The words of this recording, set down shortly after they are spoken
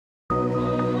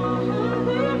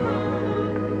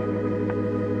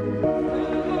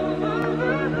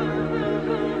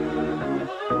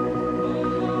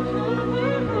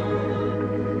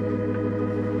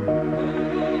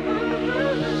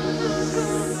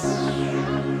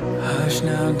Hush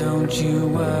now, don't you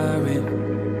worry.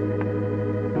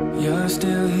 You're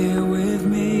still here with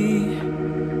me.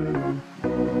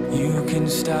 You can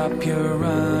stop your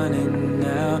running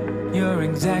now. You're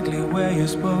exactly where you're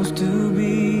supposed to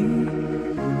be.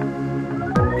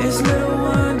 It's little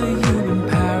wonder you've been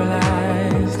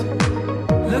paralyzed.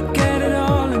 Look at it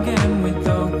all again with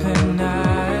open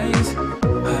eyes.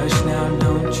 Hush now,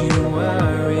 don't you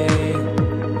worry.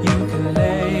 You can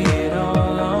lay it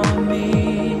all on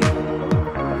me.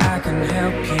 I can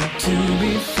help you to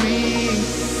be free.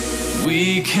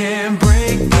 We can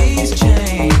break these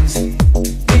chains.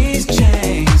 These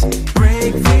chains,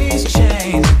 break these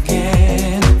chains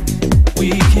again.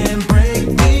 We can break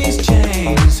these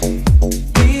chains.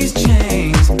 These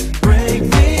chains, break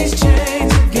these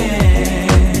chains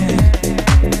again.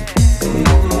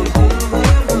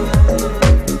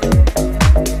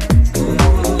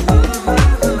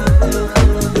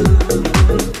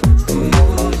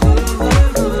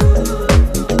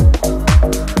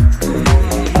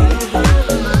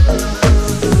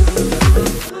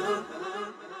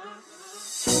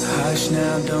 Hush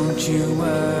now, don't you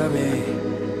worry.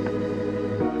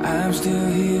 I'm still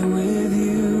here with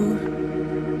you.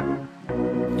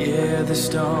 Yeah, the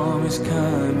storm is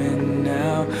coming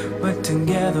now, but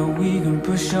together we can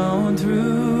push on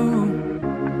through.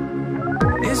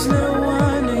 It's no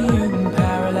wonder you've been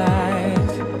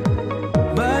paralyzed,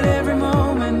 but every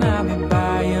moment I'll be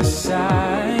by your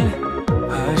side.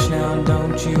 Hush now,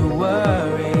 don't you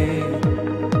worry.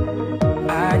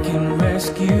 I can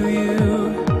rescue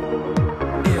you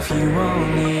if you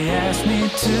only ask me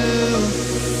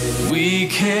to. We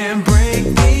can break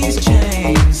these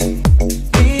chains.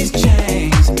 These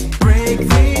chains, break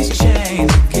these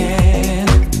chains again.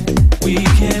 We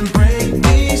can break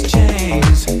these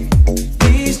chains.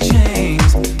 These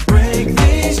chains, break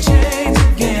these chains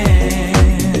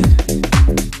again.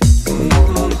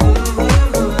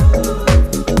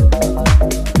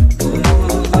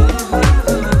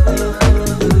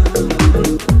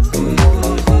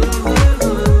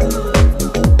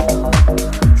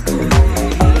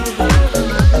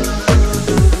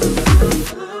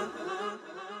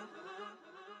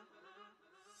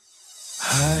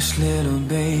 Hush, little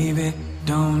baby,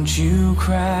 don't you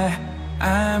cry.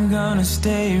 I'm gonna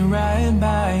stay right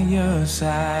by your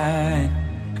side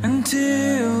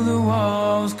until the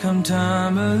walls come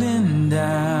tumbling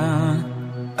down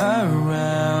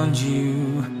around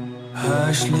you.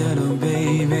 Hush, little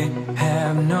baby,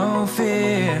 have no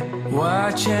fear.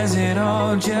 Watch as it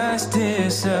all just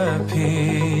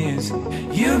disappears.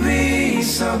 You'll be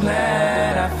so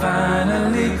glad I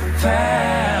finally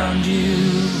found you.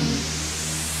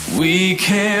 We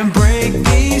can break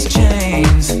these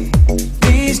chains.